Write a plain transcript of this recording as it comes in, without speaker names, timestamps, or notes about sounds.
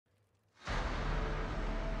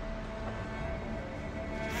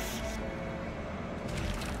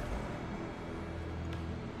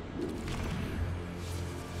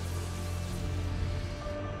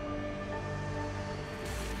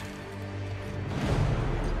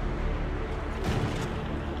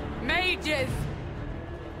mages!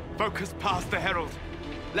 Focus past the Herald.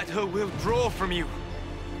 Let her will draw from you.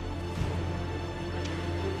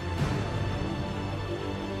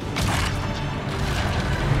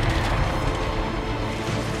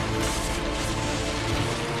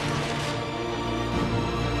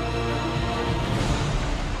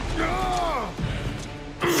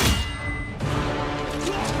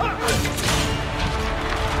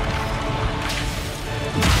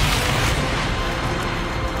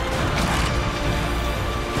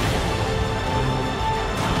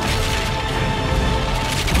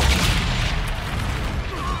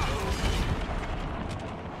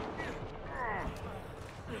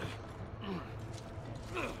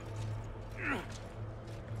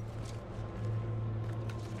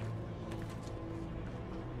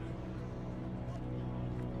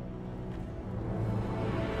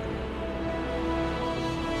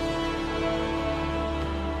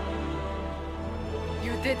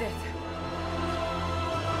 Did it.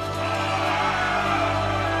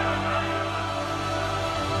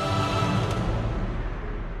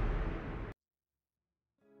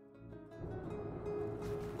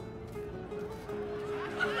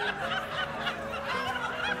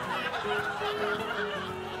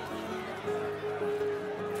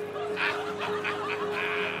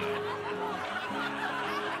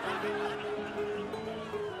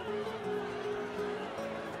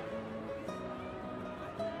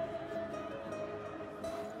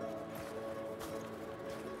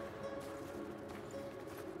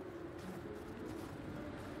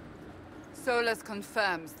 Solus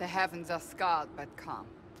confirms the heavens are scarred but calm.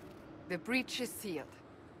 The breach is sealed.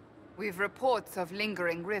 We've reports of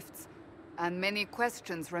lingering rifts, and many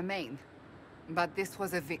questions remain. But this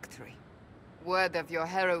was a victory. Word of your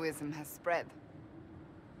heroism has spread.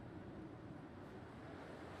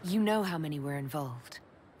 You know how many were involved.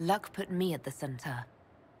 Luck put me at the center.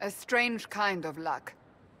 A strange kind of luck.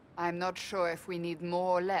 I'm not sure if we need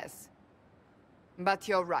more or less. But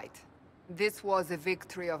you're right. This was a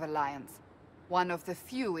victory of Alliance. One of the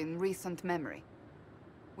few in recent memory.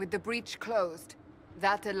 With the breach closed,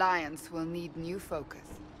 that alliance will need new focus.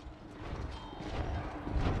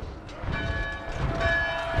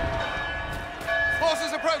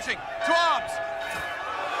 Forces approaching! To arms!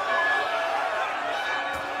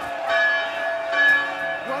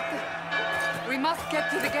 What the... We must get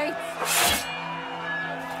to the gates!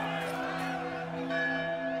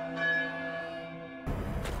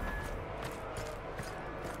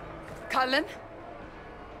 Cullen?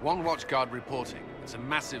 One watchguard reporting. It's a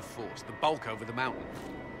massive force, the bulk over the mountain.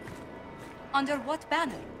 Under what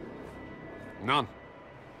banner? None.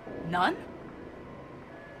 None?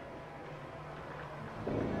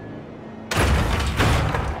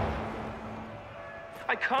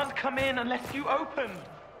 I can't come in unless you open.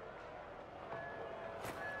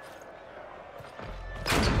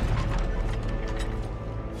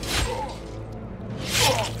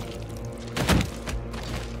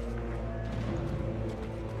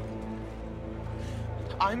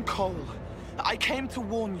 I'm Cole. I came to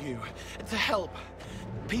warn you, to help.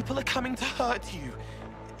 People are coming to hurt you.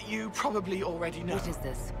 You probably already know. What is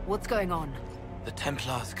this? What's going on? The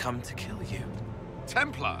Templars come to kill you.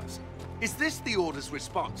 Templars? Is this the Order's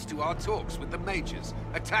response to our talks with the mages,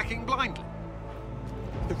 attacking blindly?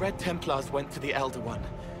 The Red Templars went to the Elder One.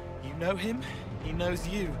 You know him? He knows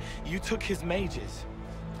you. You took his mages.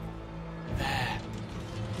 There.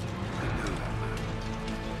 I know that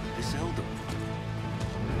man. This Elder One.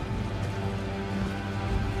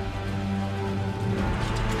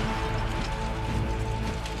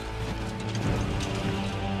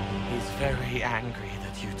 He's very angry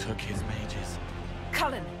that you took his mages.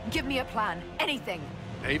 Cullen, give me a plan. Anything.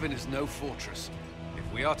 Haven is no fortress.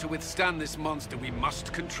 If we are to withstand this monster, we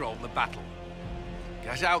must control the battle.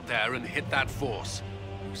 Get out there and hit that force.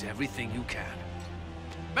 Use everything you can.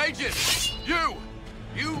 Mages!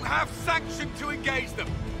 You have sanction to engage them.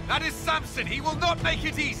 That is Samson. He will not make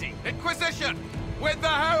it easy. Inquisition! With the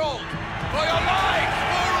Herald! For your lives!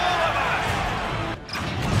 For all of us!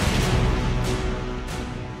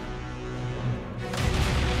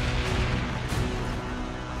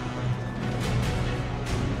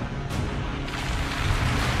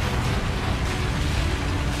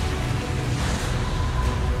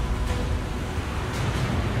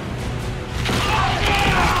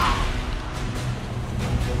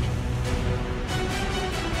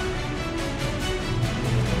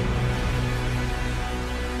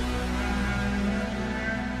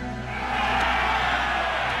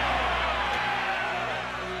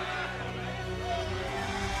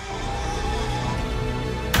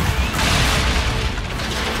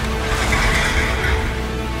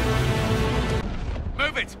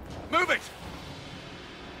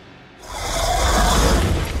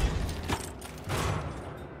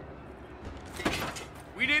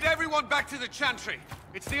 to the Chantry.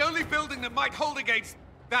 It's the only building that might hold against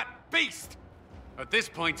that beast. At this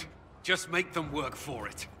point, just make them work for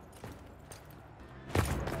it.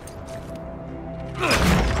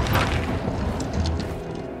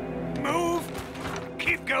 Move!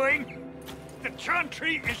 Keep going! The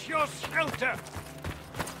Chantry is your shelter!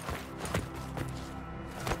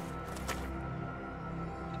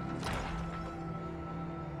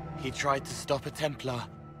 He tried to stop a Templar.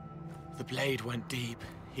 The blade went deep.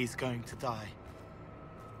 He's going to die.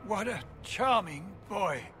 What a charming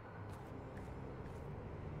boy.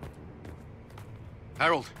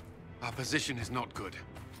 Harold, our position is not good.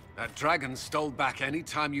 That dragon stole back any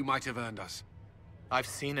time you might have earned us. I've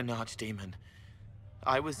seen an archdemon.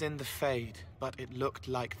 I was in the Fade, but it looked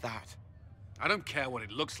like that. I don't care what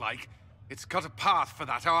it looks like. It's got a path for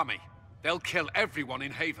that army. They'll kill everyone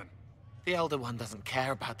in Haven. The Elder One doesn't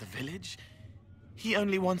care about the village. He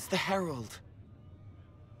only wants the Herald.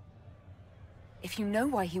 If you know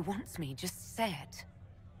why he wants me, just say it.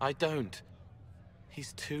 I don't.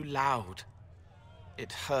 He's too loud.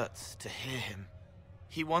 It hurts to hear him.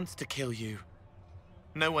 He wants to kill you.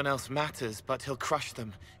 No one else matters, but he'll crush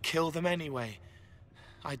them, kill them anyway.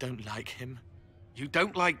 I don't like him. You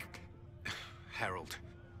don't like... Harold,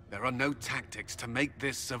 there are no tactics to make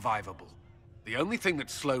this survivable. The only thing that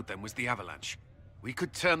slowed them was the avalanche. We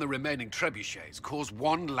could turn the remaining trebuchets, cause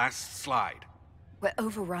one last slide. We're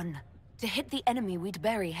overrun. To hit the enemy, we'd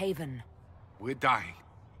bury Haven. We're dying,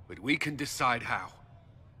 but we can decide how.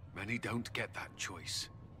 Many don't get that choice.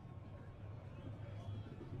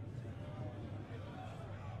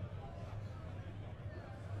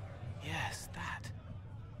 Yes, that.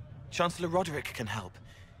 Chancellor Roderick can help.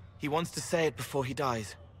 He wants to say it before he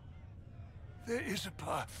dies. There is a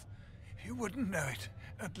path. You wouldn't know it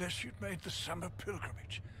unless you'd made the summer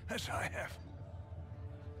pilgrimage, as I have.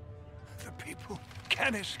 The people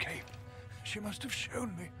can escape. She must have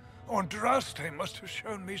shown me. Or Andraste must have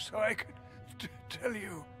shown me so I could tell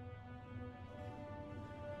you.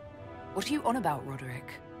 What are you on about,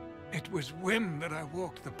 Roderick? It was whim that I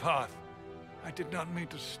walked the path. I did not mean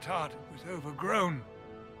to start. It was overgrown.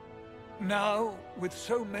 Now, with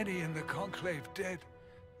so many in the Conclave dead,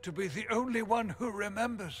 to be the only one who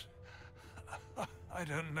remembers... I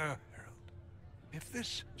don't know, Harold. If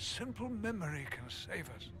this simple memory can save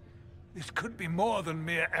us, this could be more than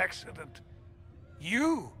mere accident.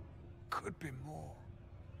 You could be more.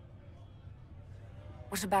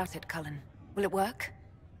 What about it, Cullen? Will it work?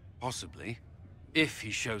 Possibly, if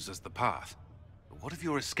he shows us the path. But what of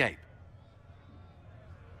your escape?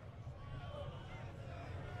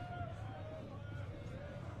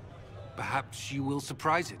 Perhaps you will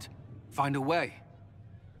surprise it. Find a way.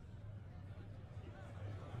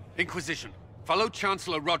 Inquisition, follow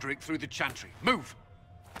Chancellor Roderick through the Chantry. Move!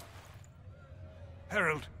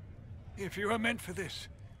 Harold, if you are meant for this,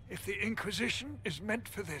 if the Inquisition is meant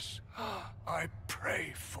for this, I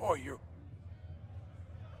pray for you.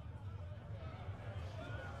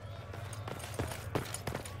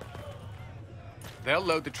 They'll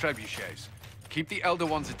load the trebuchets. Keep the Elder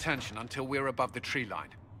One's attention until we're above the tree line.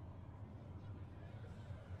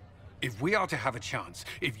 If we are to have a chance,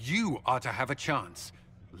 if you are to have a chance,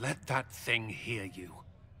 let that thing hear you.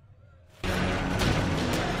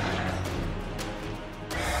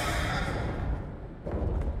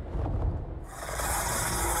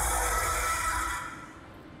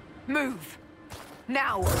 Move!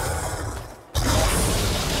 Now!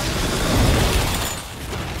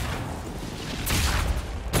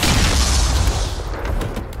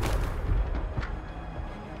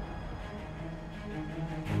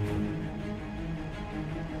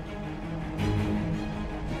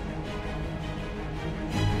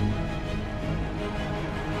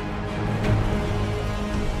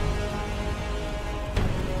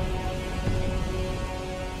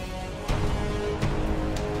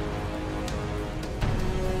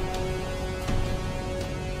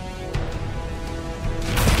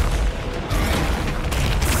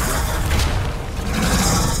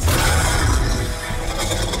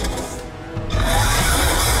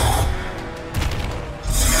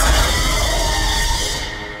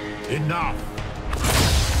 Enough!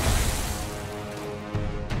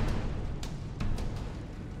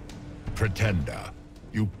 Pretender,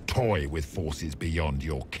 you toy with forces beyond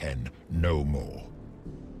your ken no more.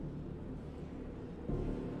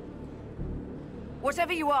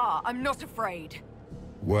 Whatever you are, I'm not afraid.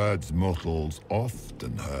 Words mortals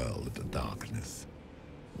often hurl at the darkness.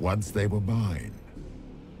 Once they were mine,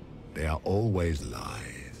 they are always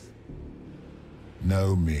lies.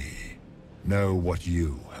 Know me. Know what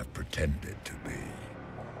you have pretended to be.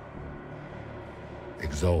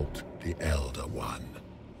 Exalt the Elder One.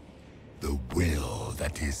 The will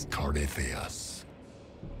that is Corypheus.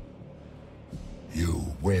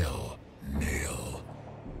 You will kneel.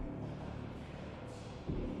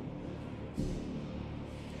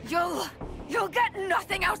 You'll get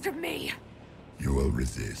nothing out of me! You will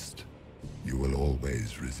resist. You will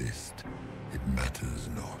always resist. It matters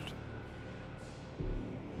not.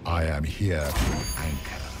 I am here to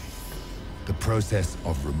anchor. The process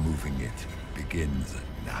of removing it begins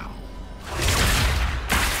now.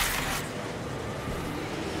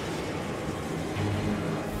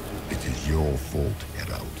 It is your fault,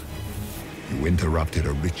 Herald. You interrupted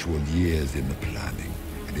a ritual years in the planning,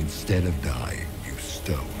 and instead of dying, you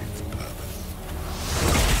stole its purpose.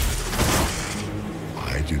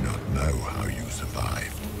 I do not know how you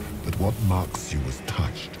survived, but what marks you was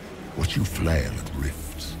touched, what you flail at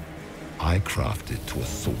rifts. I crafted to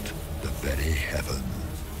assault the very heavens.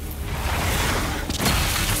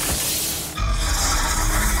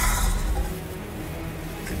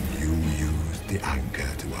 And you used the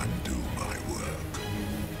anchor to undo my work.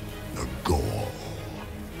 The gore.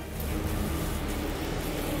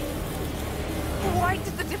 Why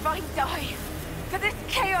did the Divine die? For this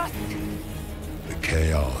chaos? The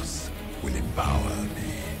chaos will empower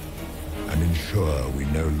me and ensure we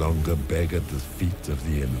no longer beg at the feet of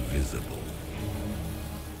the invisible.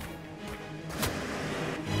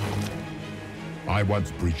 I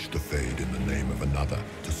once breached the Fade in the name of another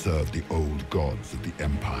to serve the old gods of the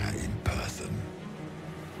Empire in person.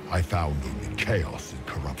 I found only chaos and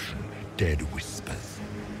corruption, dead whispers.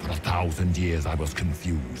 For 1,000 years I was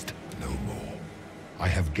confused, no more. I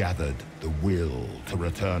have gathered the will to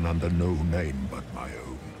return under no name but my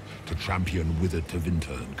own, to champion withered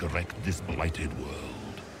Tevinter and correct this blighted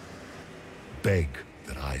world. Beg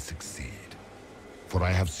that I succeed, for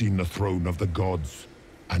I have seen the throne of the gods,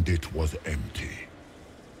 and it was empty.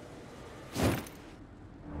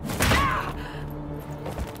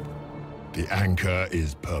 The anchor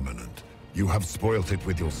is permanent. You have spoilt it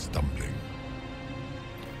with your stumbling.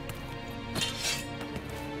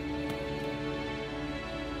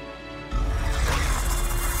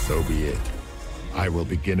 So be it. I will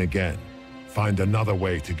begin again. Find another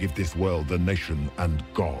way to give this world the nation and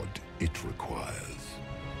God it requires.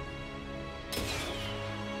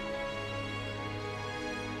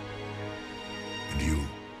 And you,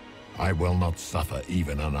 I will not suffer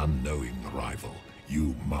even an unknowing rival.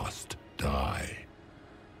 You must die.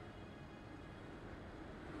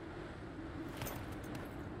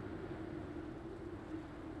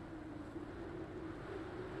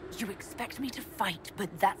 You expect me to fight, but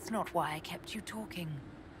that's not why I kept you talking.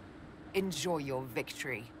 Enjoy your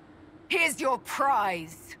victory. Here's your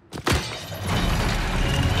prize!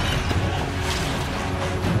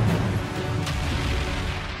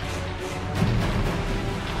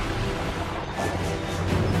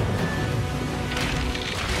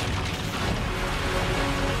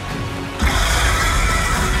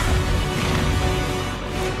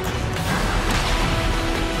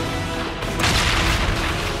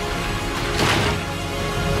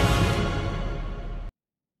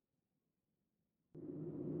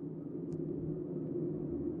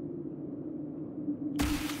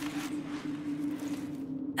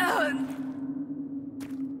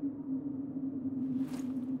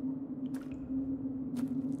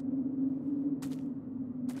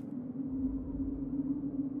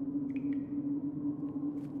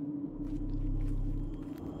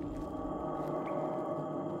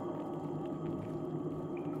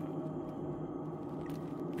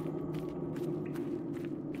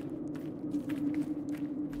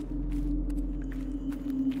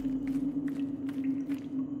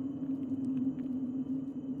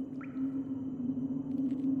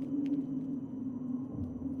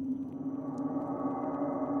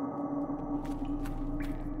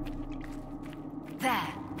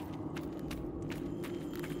 There.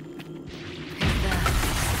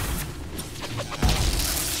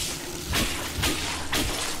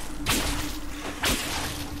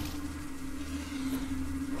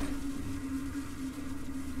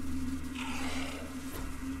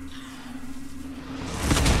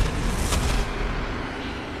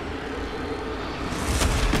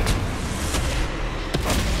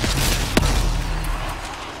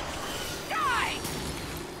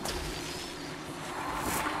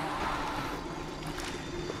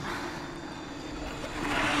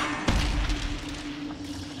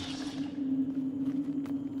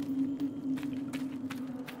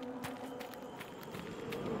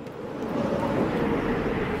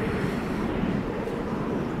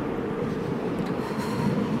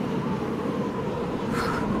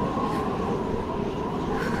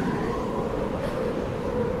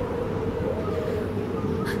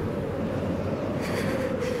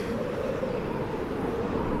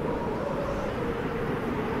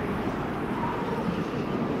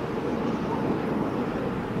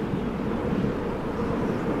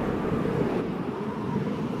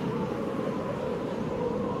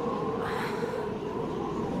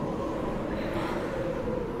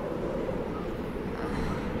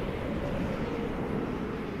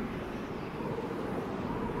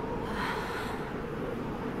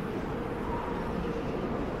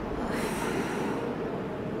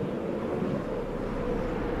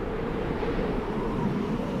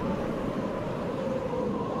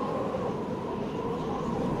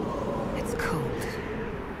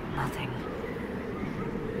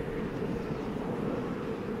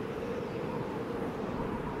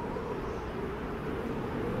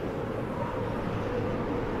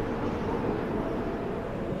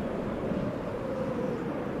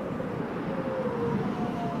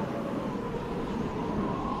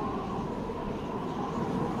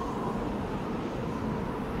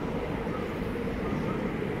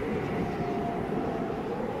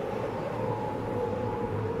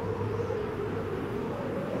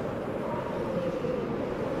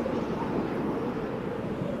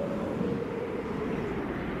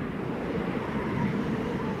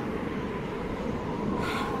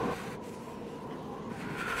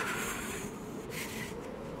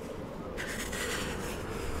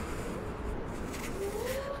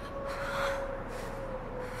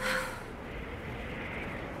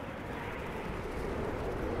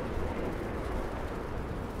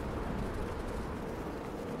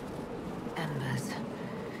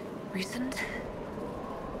 loosened.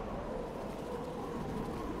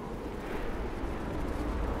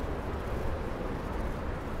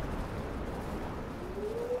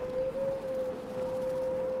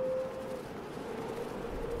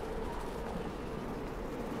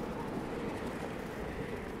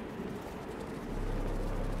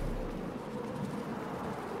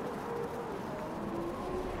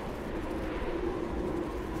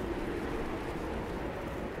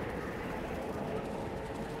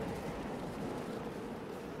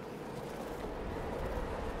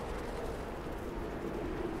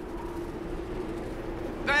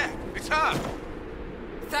 There! It's her!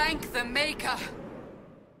 Thank the Maker!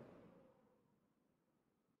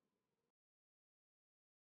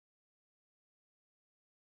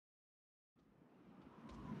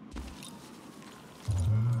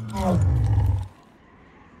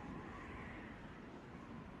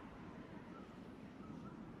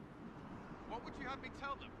 What would you have me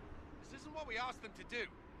tell them? This isn't what we asked them to do.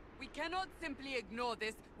 We cannot simply ignore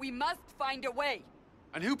this. We must find a way.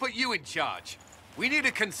 And who put you in charge? We need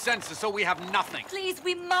a consensus or we have nothing. Please,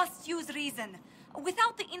 we must use reason.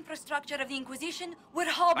 Without the infrastructure of the Inquisition,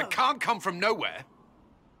 we're hobbled. I can't come from nowhere.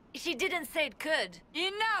 She didn't say it could.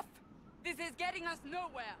 Enough! This is getting us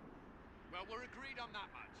nowhere. Well, we're agreed on that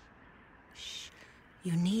much. Shh.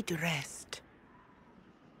 You need rest.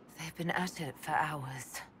 They've been at it for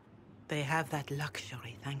hours. They have that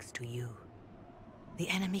luxury thanks to you. The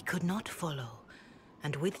enemy could not follow,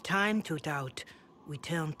 and with time to doubt, we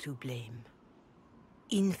turn to blame.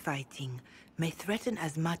 Infighting may threaten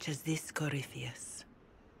as much as this Corypheus.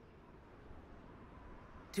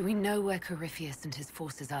 Do we know where Corypheus and his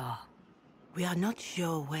forces are? We are not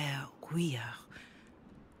sure where we are,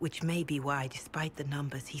 which may be why, despite the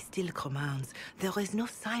numbers he still commands, there is no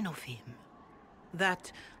sign of him.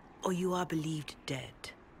 That, or you are believed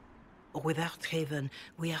dead. Or without Haven,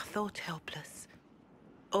 we are thought helpless.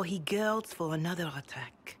 Or he girds for another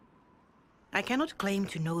attack. I cannot claim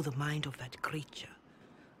to know the mind of that creature,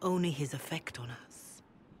 only his effect on us.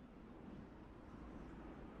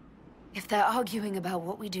 If they're arguing about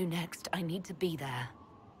what we do next, I need to be there.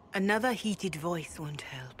 Another heated voice won't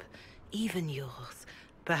help, even yours,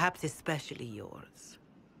 perhaps especially yours.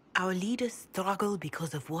 Our leaders struggle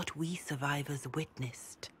because of what we survivors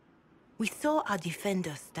witnessed. We saw our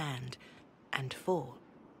defender stand and fall,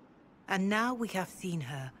 and now we have seen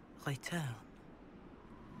her return.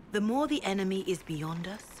 The more the enemy is beyond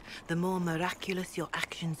us, the more miraculous your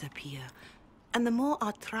actions appear, and the more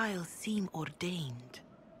our trials seem ordained.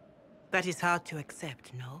 That is hard to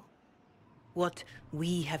accept, no? What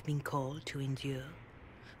we have been called to endure,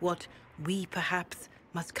 what we perhaps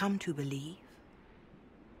must come to believe.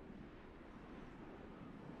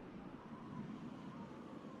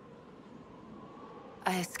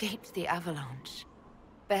 I escaped the avalanche.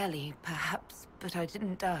 Barely, perhaps, but I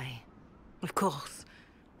didn't die. Of course,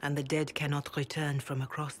 and the dead cannot return from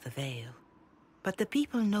across the veil. But the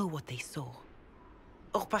people know what they saw.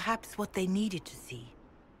 Or perhaps what they needed to see.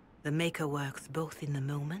 The Maker works both in the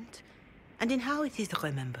moment and in how it is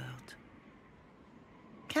remembered.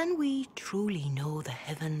 Can we truly know the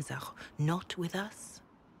heavens are not with us?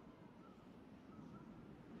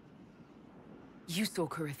 You saw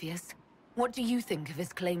Corypheus. What do you think of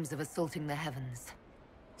his claims of assaulting the heavens?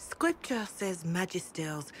 Scripture says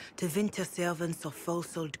magisters, divinter servants of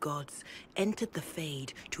false-souled gods, entered the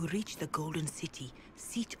Fade to reach the Golden City,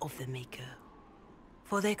 seat of the Maker.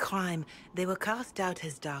 For their crime, they were cast out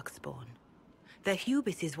as Darkspawn. Their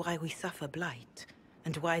hubris is why we suffer blight,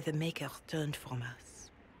 and why the Maker turned from us.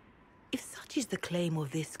 If such is the claim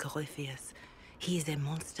of this Corypheus, he is a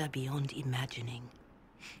monster beyond imagining.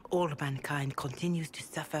 All mankind continues to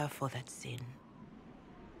suffer for that sin.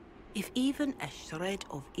 If even a shred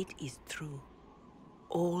of it is true,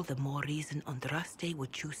 all the more reason Andraste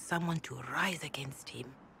would choose someone to rise against him.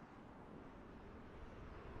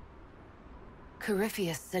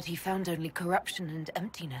 Corypheus said he found only corruption and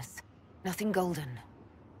emptiness. Nothing golden.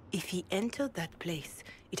 If he entered that place,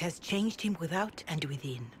 it has changed him without and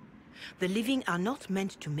within. The living are not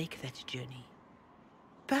meant to make that journey.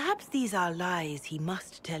 Perhaps these are lies he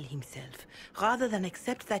must tell himself, rather than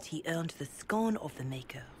accept that he earned the scorn of the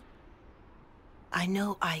Maker. I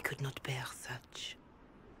know I could not bear such.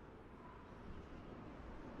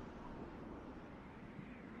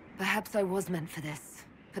 Perhaps I was meant for this,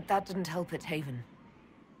 but that didn't help at Haven.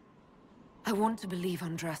 I want to believe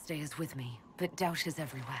Andraste is with me, but doubt is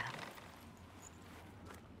everywhere.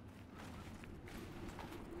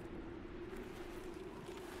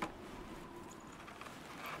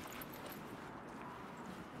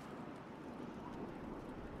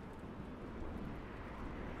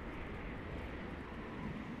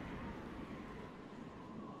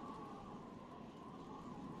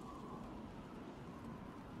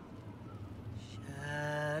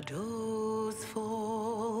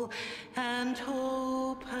 and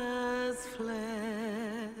hope has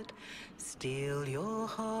fled. Still your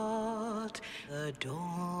heart, the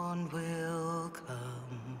dawn will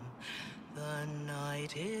come. The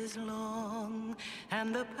night is long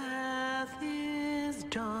and the path is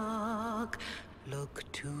dark. Look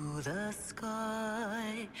to the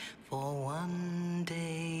sky, for one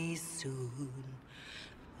day soon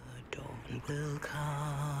the dawn will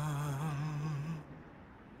come.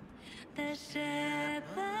 The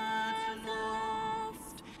shepherd's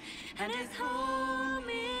lost, and his home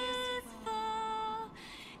is far.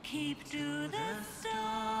 Keep to the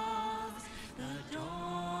stars, the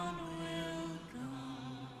dawn will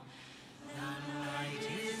come. The night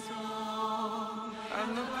is long,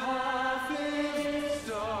 And the path is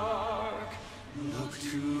dark. Look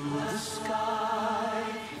to the sky.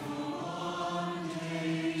 One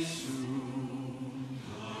day soon,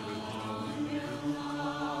 the dawn will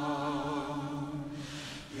come.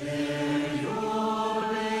 Bear your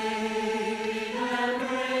blade and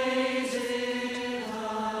raise it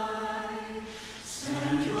high.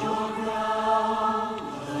 Stand your ground,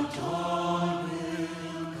 the dawn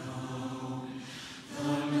will come.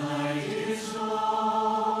 The night is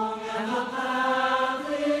long and the path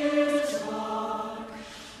is dark.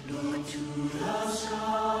 Look to the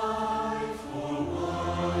sky for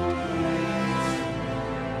one day soon,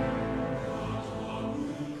 the dawn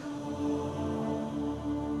will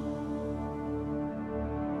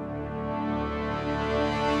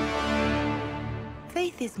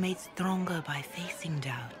Faith is made stronger by facing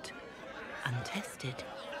doubt. Untested,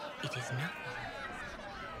 it is nothing.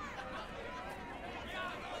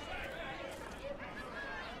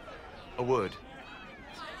 A word.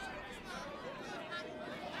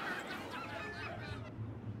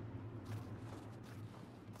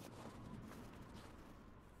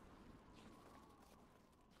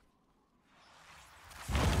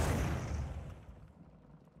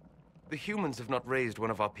 The humans have not raised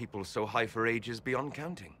one of our people so high for ages beyond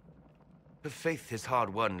counting. Her faith is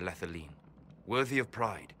hard-won, Lethaline, worthy of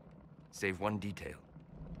pride, save one detail.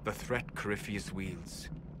 The threat Corypheus wields.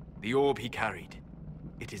 The orb he carried.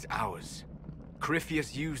 It is ours.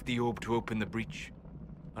 Corypheus used the orb to open the breach.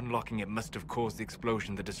 Unlocking it must have caused the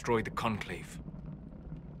explosion that destroyed the Conclave.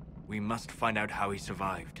 We must find out how he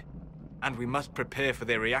survived. And we must prepare for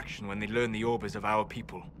their reaction when they learn the orb is of our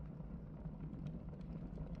people.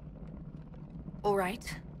 All right.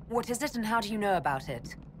 What is it and how do you know about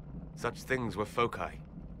it? Such things were foci,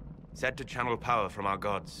 said to channel power from our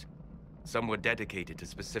gods. Some were dedicated to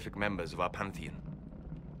specific members of our pantheon.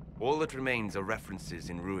 All that remains are references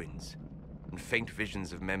in ruins, and faint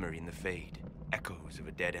visions of memory in the Fade, echoes of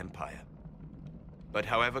a dead empire. But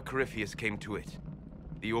however Corypheus came to it,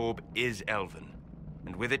 the orb is elven,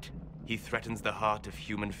 and with it, he threatens the heart of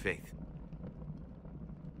human faith.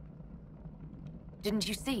 Didn't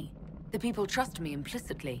you see? The people trust me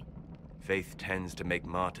implicitly. Faith tends to make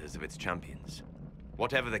martyrs of its champions.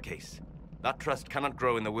 Whatever the case, that trust cannot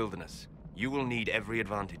grow in the wilderness. You will need every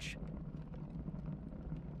advantage.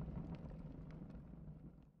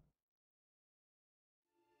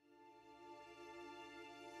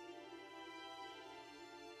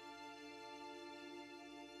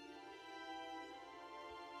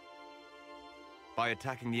 By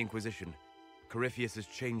attacking the Inquisition, Corypheus has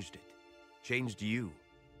changed it. Changed you.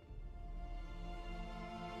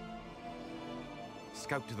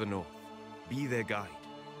 Scout to the north. Be their guide.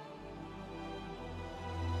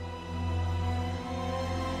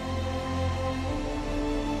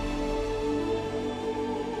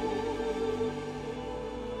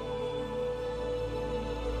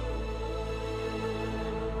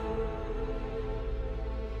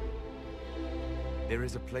 There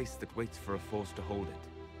is a place that waits for a force to hold it.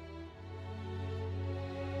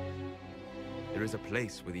 There is a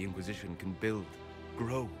place where the Inquisition can build,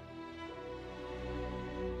 grow,